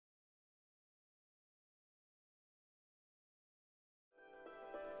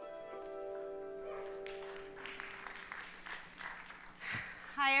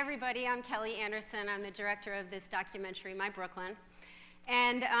Hi, everybody. I'm Kelly Anderson. I'm the director of this documentary, My Brooklyn.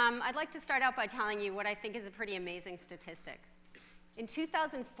 And I'd like to start out by telling you what I think is a pretty amazing statistic. In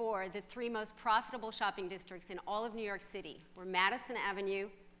 2004, the three most profitable shopping districts in all of New York City were Madison Avenue,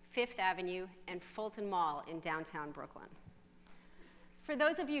 Fifth Avenue, and Fulton Mall in downtown Brooklyn. For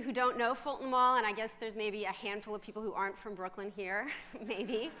those of you who don't know Fulton Mall, and I guess there's maybe a handful of people who aren't from Brooklyn here,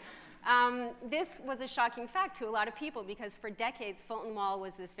 maybe, this was a shocking fact to a lot of people because for decades, Fulton Mall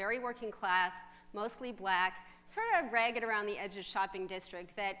was this very working class, mostly black, sort of ragged around the edges shopping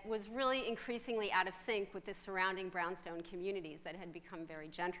district that was really increasingly out of sync with the surrounding brownstone communities that had become very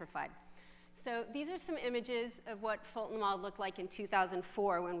gentrified. So these are some images of what Fulton Mall looked like in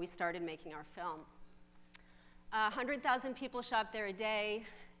 2004 when we started making our film. 100,000 people shopped there a day.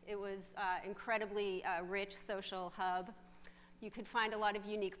 It was incredibly rich social hub. You could find a lot of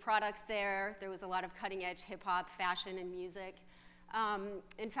unique products there. There was a lot of cutting-edge hip-hop, fashion, and music.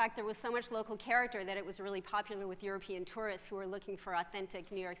 In fact, there was so much local character that it was really popular with European tourists who were looking for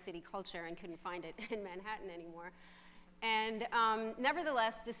authentic New York City culture and couldn't find it in Manhattan anymore. And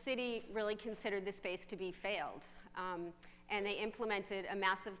nevertheless, the city really considered the space to be failed. And they implemented a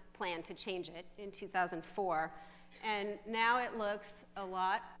massive plan to change it in 2004. And now it looks a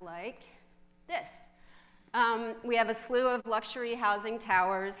lot like this. We have a slew of luxury housing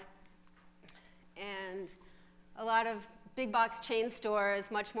towers and a lot of big box chain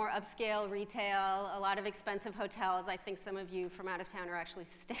stores, much more upscale retail, a lot of expensive hotels. I think some of you from out of town are actually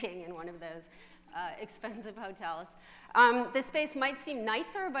staying in one of those expensive hotels. The space might seem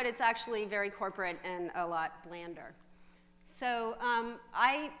nicer, but it's actually very corporate and a lot blander. So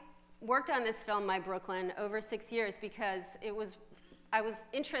I worked on this film, My Brooklyn, over 6 years because I was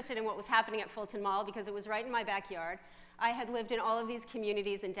interested in what was happening at Fulton Mall because it was right in my backyard. I had lived in all of these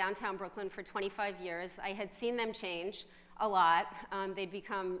communities in downtown Brooklyn for 25 years. I had seen them change a lot. They'd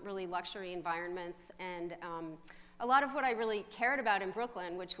become really luxury environments. And a lot of what I really cared about in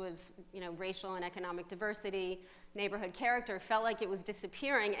Brooklyn, which was racial and economic diversity, neighborhood character, felt like it was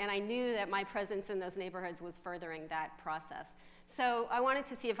disappearing. And I knew that my presence in those neighborhoods was furthering that process. So I wanted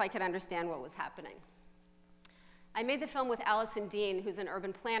to see if I could understand what was happening. I made the film with Allison Dean, who's an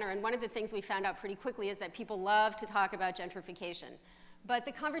urban planner, and one of the things we found out pretty quickly is that people love to talk about gentrification. But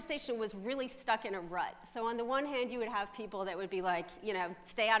the conversation was really stuck in a rut. So on the one hand, you would have people that would be like,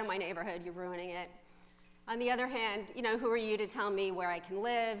 stay out of my neighborhood, you're ruining it. On the other hand, who are you to tell me where I can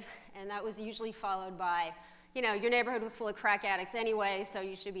live? And that was usually followed by, your neighborhood was full of crack addicts anyway, so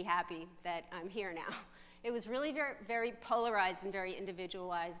you should be happy that I'm here now. It was really very, very polarized and very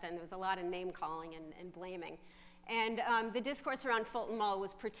individualized, and there was a lot of name calling and blaming. And the discourse around Fulton Mall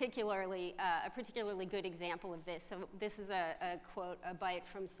was a particularly good example of this. So this is a quote, a bite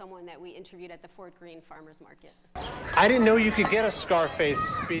from someone that we interviewed at the Fort Greene Farmers Market. I didn't know you could get a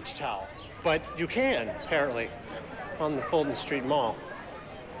Scarface beach towel, but you can, apparently, on the Fulton Street Mall.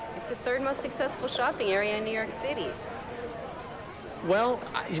 It's the third most successful shopping area in New York City. Well,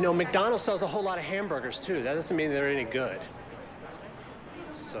 McDonald's sells a whole lot of hamburgers, too. That doesn't mean they're any good.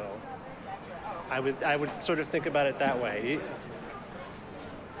 So I would sort of think about it that way.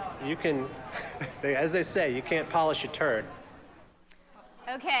 You can, as they say, you can't polish a turd.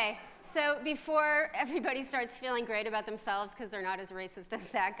 Okay, so before everybody starts feeling great about themselves because they're not as racist as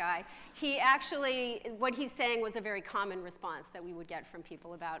that guy, what he's saying was a very common response that we would get from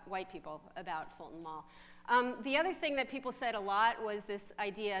white people about Fulton Mall. The other thing that people said a lot was this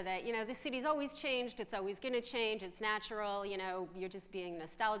idea that, the city's always changed, it's always going to change, it's natural, you're just being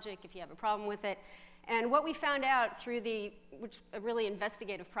nostalgic if you have a problem with it. And what we found out through a really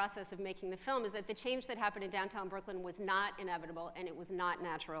investigative process of making the film is that the change that happened in downtown Brooklyn was not inevitable and it was not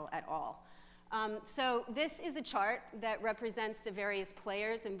natural at all. So this is a chart that represents the various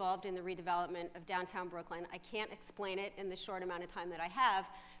players involved in the redevelopment of downtown Brooklyn. I can't explain it in the short amount of time that I have,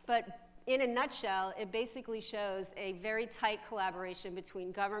 but in a nutshell, it basically shows a very tight collaboration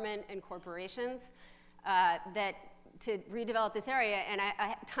between government and corporations to redevelop this area, and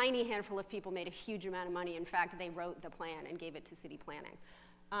a tiny handful of people made a huge amount of money. In fact, they wrote the plan and gave it to city planning.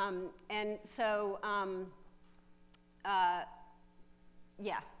 So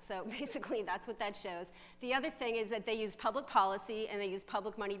basically that's what that shows. The other thing is that they use public policy and they use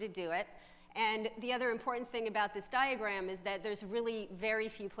public money to do it. And the other important thing about this diagram is that there's really very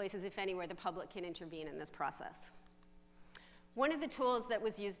few places, if any, where the public can intervene in this process. One of the tools that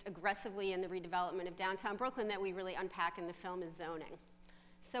was used aggressively in the redevelopment of downtown Brooklyn that we really unpack in the film is zoning.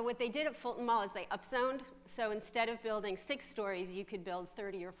 So what they did at Fulton Mall is they upzoned. So instead of building 6 stories, you could build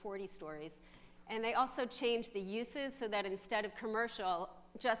 30 or 40 stories. And they also changed the uses so that instead of commercial,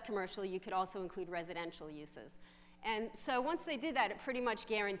 just commercial, you could also include residential uses. And so once they did that, it pretty much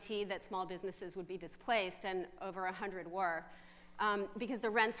guaranteed that small businesses would be displaced, and over 100 were, because the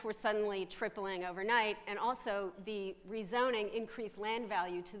rents were suddenly tripling overnight, and also the rezoning increased land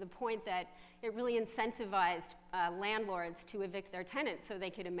value to the point that it really incentivized landlords to evict their tenants so they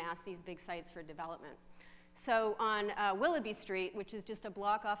could amass these big sites for development. So on Willoughby Street, which is just a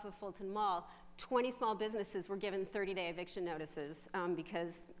block off of Fulton Mall, 20 small businesses were given 30-day eviction notices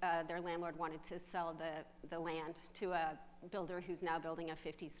because their landlord wanted to sell the land to a builder who's now building a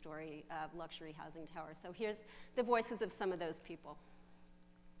 50-story luxury housing tower. So here's the voices of some of those people.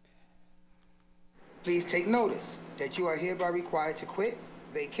 Please take notice that you are hereby required to quit,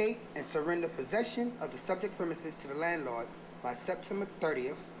 vacate, and surrender possession of the subject premises to the landlord by September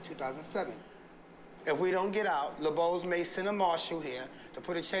 30th, 2007. If we don't get out, LeBeau's may send a marshal here to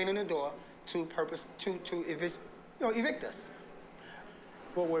put a chain in the door to evict us.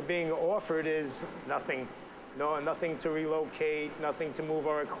 What we're being offered is nothing. No, nothing to relocate, nothing to move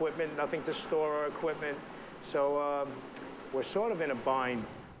our equipment, nothing to store our equipment. So we're sort of in a bind.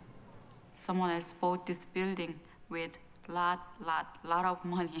 Someone else bought this building with lot of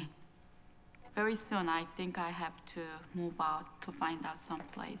money. Very soon, I think I have to move out to find out some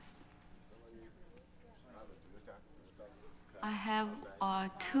place. I have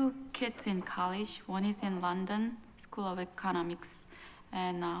 2 kids in college. One is in London School of Economics,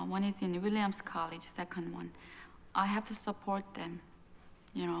 and one is in Williams College, second one. I have to support them.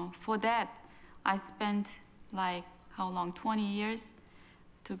 You know, for that, I spent like, how long, 20 years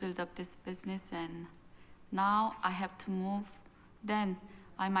to build up this business, and now I have to move. Then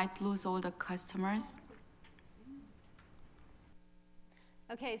I might lose all the customers.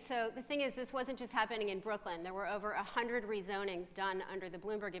 Okay, so the thing is, this wasn't just happening in Brooklyn. There were over 100 rezonings done under the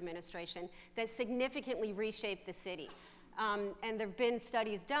Bloomberg administration that significantly reshaped the city. And there have been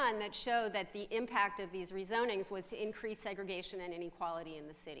studies done that show that the impact of these rezonings was to increase segregation and inequality in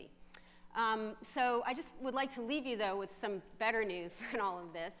the city. So I just would like to leave you, though, with some better news than all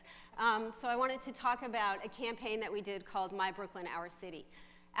of this. So I wanted to talk about a campaign that we did called My Brooklyn, Our City.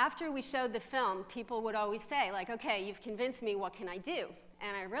 After we showed the film, people would always say, like, okay, you've convinced me, what can I do?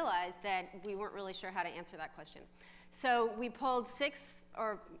 And I realized that we weren't really sure how to answer that question. So we pulled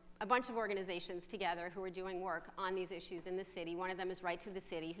a bunch of organizations together who are doing work on these issues in the city. One of them is Right to the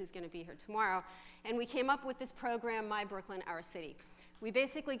City, who's going to be here tomorrow. And we came up with this program, My Brooklyn, Our City. We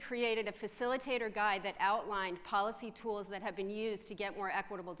basically created a facilitator guide that outlined policy tools that have been used to get more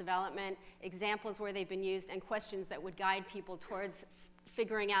equitable development, examples where they've been used, and questions that would guide people towards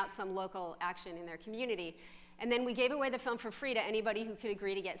figuring out some local action in their community. And then we gave away the film for free to anybody who could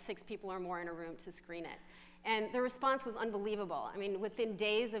agree to get 6 people or more in a room to screen it. And the response was unbelievable. I mean, within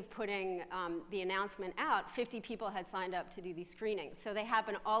days of putting the announcement out, 50 people had signed up to do these screenings. So they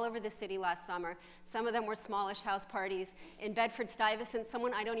happened all over the city last summer. Some of them were smallish house parties. In Bedford-Stuyvesant,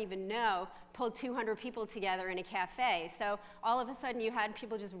 someone I don't even know pulled 200 people together in a cafe. So all of a sudden, you had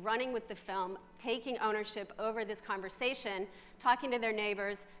people just running with the film, taking ownership over this conversation, talking to their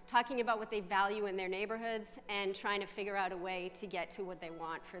neighbors, talking about what they value in their neighborhoods, and trying to figure out a way to get to what they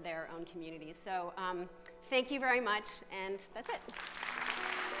want for their own communities. So thank you very much, and that's it.